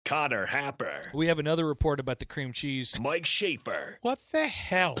Connor Happer. We have another report about the cream cheese. Mike Schaefer. What the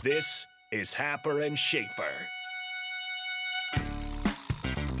hell? This is Happer and Schaefer.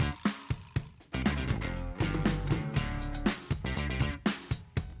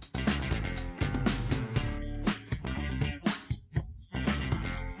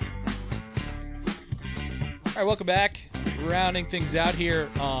 All right, welcome back. Rounding things out here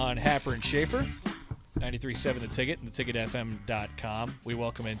on Happer and Schaefer. 93.7 The Ticket and theticketfm.com. We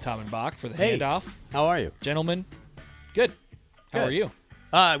welcome in Tom and Bach for the handoff. How are you? Gentlemen, good. How are you?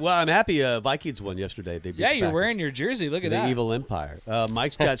 Well, I'm happy Vikings won yesterday. They beat the Yeah, you're Packers. wearing your jersey. Look at the that. Evil Empire.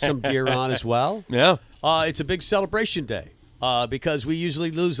 Mike's got some gear on as well. Yeah. It's a big celebration day because we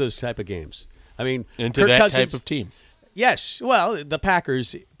usually lose those type of games. I mean, Into Kirk that Cousins, type of team. Yes. Well, the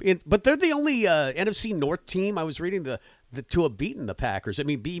Packers, but they're the only NFC North team I was reading to have beaten the Packers. I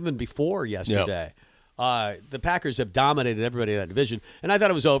mean, even before yesterday. The Packers have dominated everybody in that division, and I thought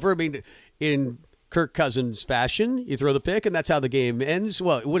it was over. I mean, in Kirk Cousins fashion, you throw the pick, and that's how the game ends.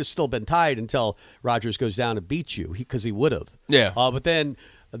 Well, it would have still been tied until Rodgers goes down and beats you, because he would have. Yeah. But then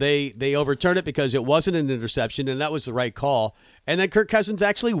they overturned it because it wasn't an interception, and that was the right call. And then Kirk Cousins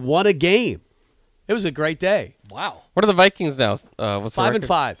actually won a game. It was a great day. Wow. What are the Vikings now? What's the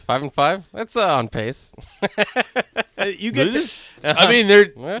 5-5. 5-5? That's on pace. You get this. I mean,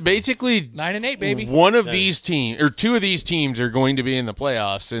 they're basically 9-8, baby. one of these teams, or two of these teams, are going to be in the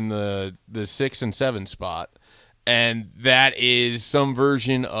playoffs in the 6 and 7 spot, and that is some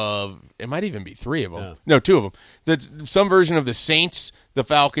version of. It might even be three of them. Yeah. No, two of them. That's some version of the Saints, the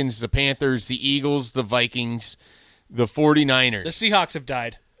Falcons, the Panthers, the Eagles, the Vikings, the 49ers. The Seahawks have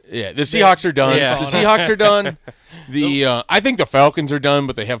died. Yeah, the Seahawks are done. Yeah. The Seahawks are done. I think the Falcons are done,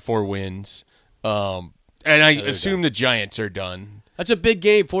 but they have 4 wins. And I assume the Giants are done. That's a big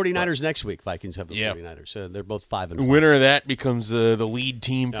game. 49ers next week. Vikings have the Yep. 49ers. So they're both 5-5. The winner of that becomes the lead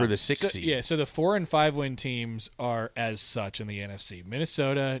team for the 6th seed. So the 4 and 5 win teams are as such in the NFC: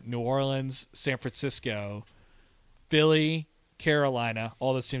 Minnesota, New Orleans, San Francisco, Philly, Carolina.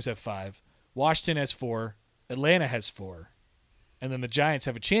 All those teams have 5. Washington has 4. Atlanta has 4. And then the Giants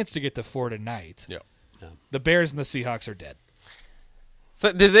have a chance to get to 4 tonight. Yep. The Bears and the Seahawks are dead.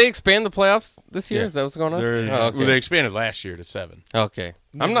 So did they expand the playoffs this year? Yeah. Is that what's going on? Well, they expanded last year to 7. Okay.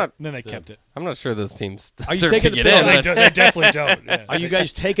 Then they kept it. I'm not sure those teams Are you deserve taking to the get pick? in. They, but- they definitely don't. Yeah. Are you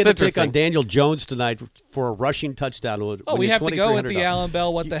guys taking It's the pick on interesting. Daniel Jones tonight for a rushing touchdown? Oh, we have to go with the Allen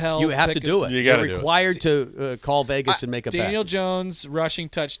Bell. What the hell? You have to pick do it. You gotta You're do it. required to call Vegas and make a Daniel bet. Jones rushing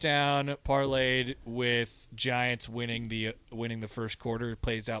touchdown parlayed with Giants winning the first quarter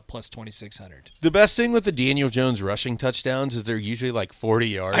plays out plus 2,600. The best thing with the Daniel Jones rushing touchdowns is they're usually like 40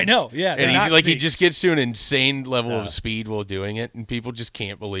 yards. I know, yeah, they're And not he sneaks. just gets to an insane level of speed while doing it, and people just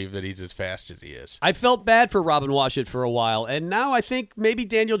can't believe that he's as fast as he is. I felt bad for Robin Washut for a while, and now I think maybe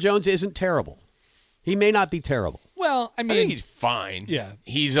Daniel Jones isn't terrible. He may not be terrible. Well, I I mean, think he's fine. Yeah.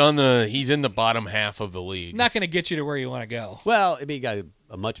 He's in the bottom half of the league. not going to get you to where you want to go. Well, I mean, you got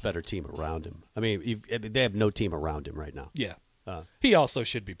a much better team around him. I mean, they have no team around him right now. Yeah. He also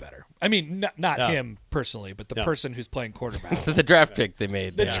should be better. I mean, not No. him personally, but the No. person who's playing quarterback. the draft pick they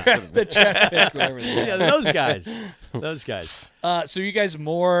made. the draft pick, whatever they Yeah, those guys. Those guys. So you guys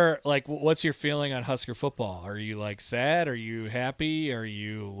more like, what's your feeling on Husker football? Are you like sad? Are you happy? Are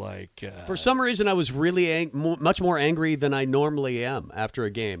you like? For some reason, I was really much more angry than I normally am after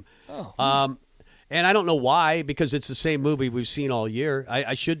a game. Oh. And I don't know why, because it's the same movie we've seen all year.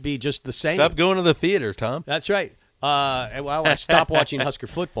 I should be just the same. Stop going to the theater, Tom. That's right. Well, I stopped watching Husker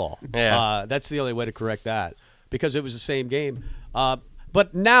football. Yeah. That's the only way to correct that, because it was the same game.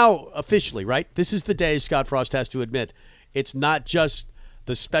 But now, officially, right, this is the day Scott Frost has to admit it's not just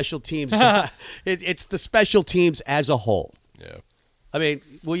the special teams. It's the special teams as a whole. Yeah. I mean,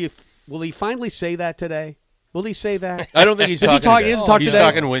 will he finally say that today? Will he say that? I don't think he's Is he talking. he doesn't talk he's today?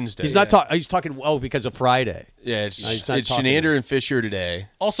 talking Wednesday. He's not talking. He's talking. Oh, because of Friday. Yeah, it's No, he's not talking. Shenander and Fisher today.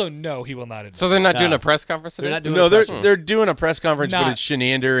 Also, no, he will not admit. So they're not doing No. a press conference today? They're not doing. No, a press they're doing a press conference, Not- but it's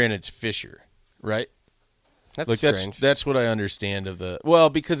Shenander and it's Fisher, right? That's Like strange. that's what I understand of the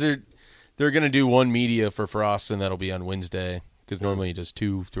because they're going to do one media for Frost, and that'll be on Wednesday, because normally he does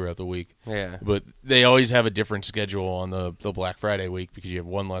 2 throughout the week. Yeah. But they always have a different schedule on the Black Friday week, because you have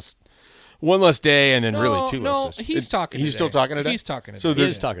one less day, and then really 2 No, less days. he's talking. He's today. still talking today. He's talking. So today. He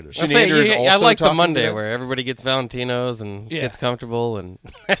is talking to us. I say, Shenander is I also like the talking Monday today? where everybody gets Valentinos and Yeah. gets comfortable and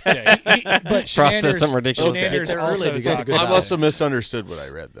Yeah, but Process some ridiculous- Shenander's They're also early to get a talking. good I idea. must have misunderstood what I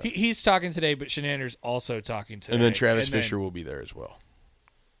read, though. He's talking today, but Shenander's also talking today. And then Travis And then- Fisher will be there as well.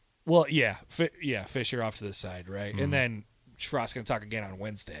 Well, yeah, Fisher off to the side, right? And then Frost's going to talk again on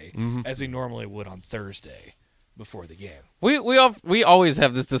Wednesday, as he normally would on Thursday. before the game. We always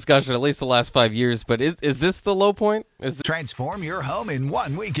have this discussion, at least the last 5 years, but is this the low point? Transform your home in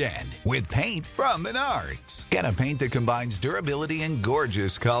one weekend with paint from Menards. Get a paint that combines durability and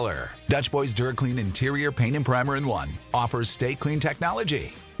gorgeous color. Dutch Boys DuraClean Interior Paint and Primer in One offers Stay Clean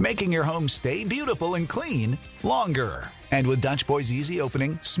technology, making your home stay beautiful and clean longer. And with Dutch Boy's easy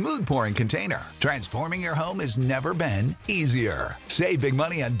opening, smooth pouring container, transforming your home has never been easier. Save big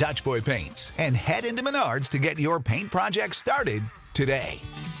money on Dutch Boy paints and head into Menards to get your paint project started today.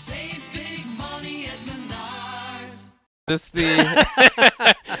 Save big money at Menards. This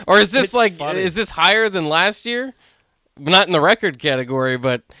the or is this is this higher than last year? Not in the record category,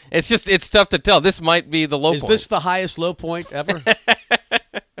 but it's tough to tell. This might be the low point. Is this the highest low point ever?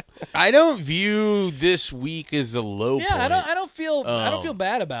 I don't view this week as a low point. I don't feel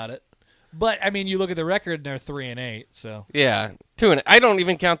bad about it. But I mean, you look at the record and they're 3-8. So yeah, 2-8. I don't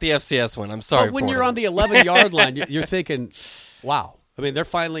even count the FCS one. I'm sorry. But when you're on the 11-yard line, you're thinking, wow. I mean, they're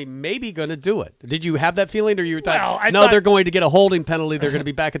finally maybe going to do it. Did you have that feeling, or you thought, they're going to get a holding penalty, they're going to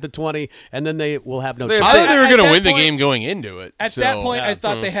be back at the 20, and then they will have no chance? I thought they were going to win the game going into it. At that point, I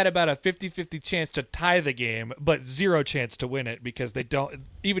thought they had about a 50-50 chance to tie the game, but zero chance to win it because they don't.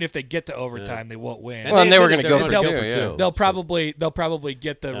 Even if they get to overtime, they won't win. And they were going to go for two. They'll probably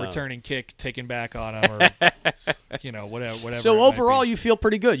get the returning kick taken back on them, or whatever. So overall, you feel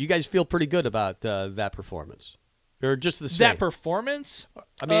pretty good. You guys feel pretty good about that performance. Or just the same? That performance?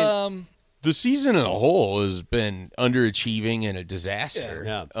 I mean, the season as a whole has been underachieving and a disaster.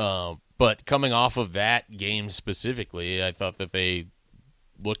 Yeah. But coming off of that game specifically, I thought that they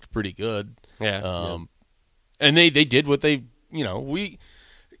looked pretty good. Yeah. And they did what they, we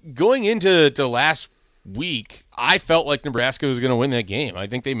going into last week, I felt like Nebraska was going to win that game. I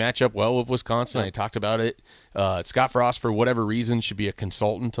think they match up well with Wisconsin. I talked about it. Scott Frost, for whatever reason, should be a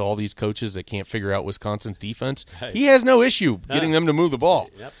consultant to all these coaches that can't figure out Wisconsin's defense. He has no issue getting them to move the ball.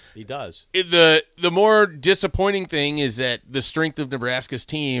 Yep, he does. The more disappointing thing is that the strength of Nebraska's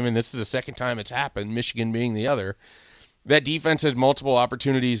team, and this is the second time it's happened, Michigan being the other, that defense has multiple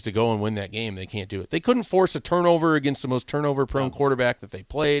opportunities to go and win that game. They can't do it. They couldn't force a turnover against the most turnover-prone quarterback that they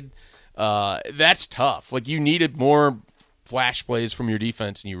played. That's tough. Like, you needed more flash plays from your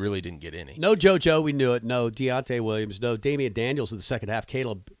defense, and you really didn't get any. No JoJo, we knew it. No Deontay Williams. No Damian Daniels in the second half.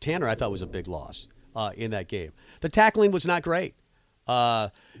 Caleb Tanner, I thought, was a big loss in that game. The tackling was not great.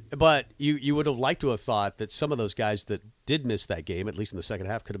 But you would have liked to have thought that some of those guys that did miss that game, at least in the second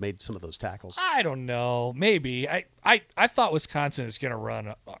half, could have made some of those tackles. I don't know. Maybe. I thought Wisconsin is going to run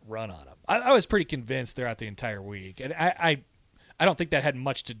on them. I was pretty convinced throughout the entire week. And I don't think that had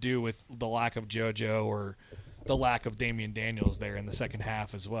much to do with the lack of JoJo or the lack of Damian Daniels there in the second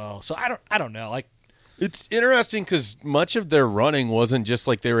half as well. So I don't know. Like, it's interesting because much of their running wasn't just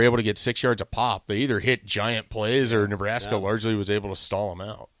like they were able to get 6 yards a pop. They either hit giant plays or Nebraska largely was able to stall them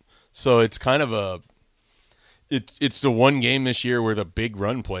out. So it's kind of it's the one game this year where the big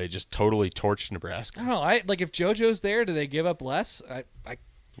run play just totally torched Nebraska. I don't know. Like, if JoJo's there, do they give up less?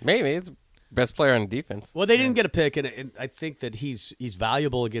 Maybe it's best player on defense. Well, they didn't get a pick, and I think that he's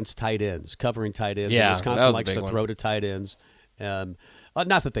valuable against tight ends, covering tight ends. Yeah, Wisconsin likes to throw to tight ends.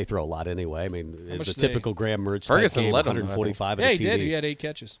 Not that they throw a lot anyway. I mean, it's a typical Graham Mertz type game, led him, 145 yeah, at a he TD. did. He had 8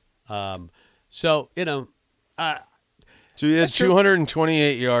 catches. So he had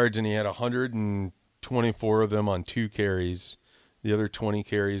 228 yards, and he had 124 of them on 2 carries. The other 20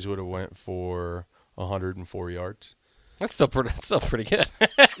 carries would have went for 104 yards. That's still pretty good.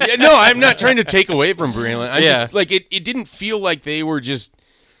 Yeah, no, I'm not trying to take away from Braylon. Just, like, it didn't feel like they were just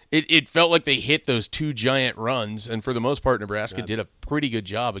it felt like they hit those 2 giant runs, and for the most part, Nebraska did a pretty good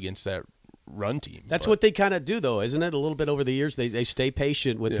job against that run team. That's what they kind of do, though, isn't it? A little bit over the years, they stay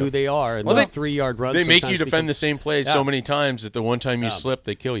patient with who they are, and those 3-yard runs. They make you defend the same play so many times that the one time you slip,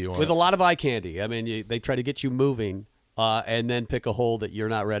 they kill you on with it. a lot of eye candy. I mean, they try to get you moving. And then pick a hole that you're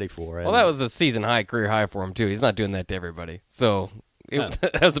not ready for. Well, that was a season high, career high for him, too. He's not doing that to everybody. So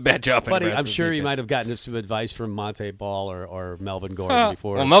that was a bad job. But I'm sure you might have gotten some advice from Monte Ball or Melvin Gordon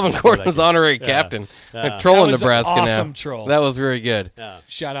before. Well, Melvin Gordon was honorary captain. They're trolling That was Nebraska an awesome now. troll. That was very good. Yeah.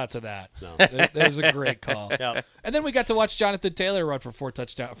 Shout out to that. No. That was a great call. Yep. And then we got to watch Jonathan Taylor run for 5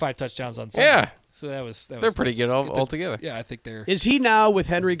 touchdowns on Sunday. Yeah. So that was They're pretty nice. good altogether. Yeah, I think they're. Is he now, with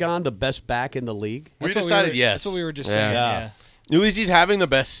Henry gone, the best back in the league? We decided yes. That's what we were just Yeah. saying. Yeah. Yeah. At least he's having the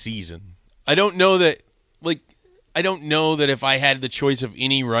best season. I don't know that if I had the choice of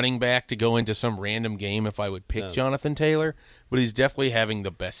any running back to go into some random game, if I would pick Jonathan Taylor, but he's definitely having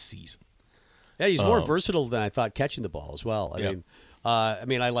the best season. Yeah, he's more versatile than I thought catching the ball as well. I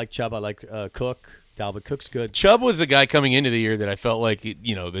mean, I like Chubb. I like Cook Dalvin Cook's good. Chubb was the guy coming into the year that I felt like,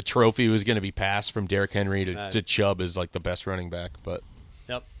 the trophy was going to be passed from Derrick Henry to Chubb as like the best running back. But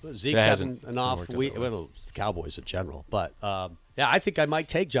Yep. Zeke's having an off worked out week. that way. Well, the Cowboys in general. But, I think I might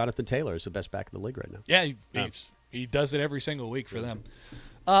take Jonathan Taylor as the best back in the league right now. Yeah, he does it every single week for them.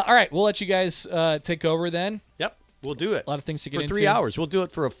 All right, we'll let you guys take over then. Yep. We'll do it. A lot of things to get for into. 3 hours. We'll do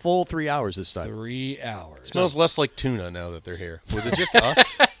it for a full 3 hours this time. 3 hours. smells less like tuna now that they're here. Was it just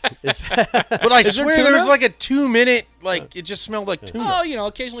us? It's- But I Is there swear tuna? there was like a 2 minute, it just smelled like tuna. Oh,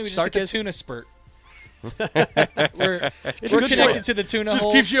 occasionally we just get the Starkist? tuna spurt. we're good for connected you. to the tuna Just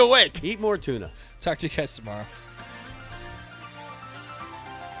holes. keeps you awake. Eat more tuna. Talk to you guys tomorrow.